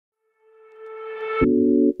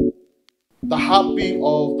The heartbeat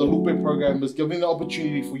of the Lupe program is giving the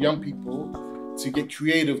opportunity for young people to get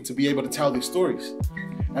creative, to be able to tell their stories.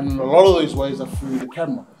 And a lot of those ways are through the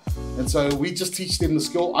camera. And so we just teach them the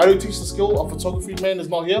skill. I don't teach the skill. Our photography man is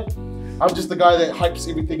not here. I'm just the guy that hypes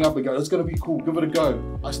everything up and goes, it's gonna be cool, give it a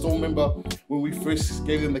go. I still remember when we first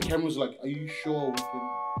gave them the cameras, like, are you sure we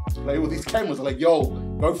can play with these cameras? I'm like, yo,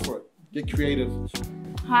 go for it, get creative.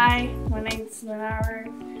 Hi, my name's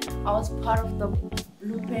MacLaren. I was part of the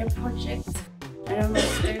Lupe project, and I'm a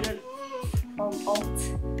student from Alt.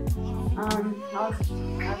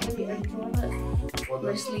 I really enjoyed it,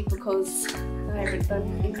 mostly because I haven't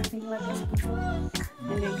done anything like this before,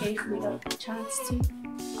 and they gave me the chance to.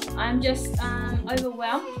 I'm just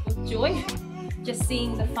overwhelmed with joy, just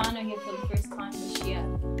seeing the whānau here for the first time this year.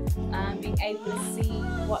 Being able to see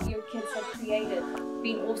what your kids have created,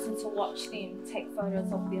 being awesome to watch them take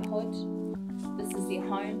photos of their hood. This is their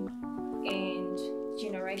home, and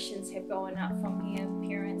generations have grown up from here,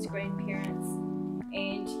 parents, grandparents,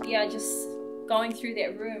 and yeah, just going through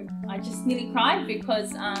that room, I just nearly cried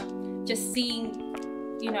because just seeing,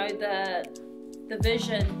 you know, the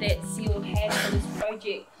vision that Zeal had for this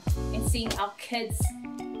project, and seeing our kids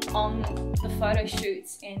on the photo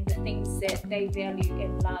shoots and the things that they value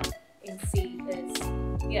and love and see is,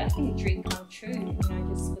 yeah, I think a dream come true, you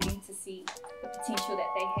know, just for them to see the potential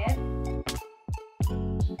that they have.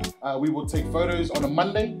 We will take photos on a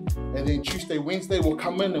Monday, and then Tuesday, Wednesday, we'll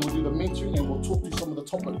come in and we'll do the mentoring and we'll talk through some of the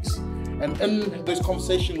topics. And in those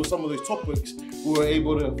conversations with some of those topics, we were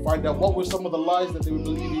able to find out what were some of the lies that they were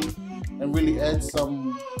believing and really add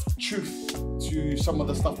some truth to some of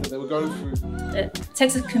the stuff that they were going through. It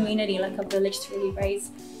takes a community, like a village, to really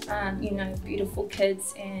raise, you know, beautiful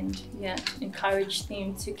kids and, yeah, encourage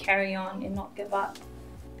them to carry on and not give up.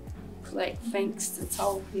 Like, thanks to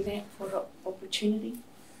Zeal Wellington for the opportunity,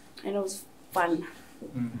 and it was fun.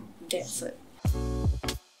 That's it.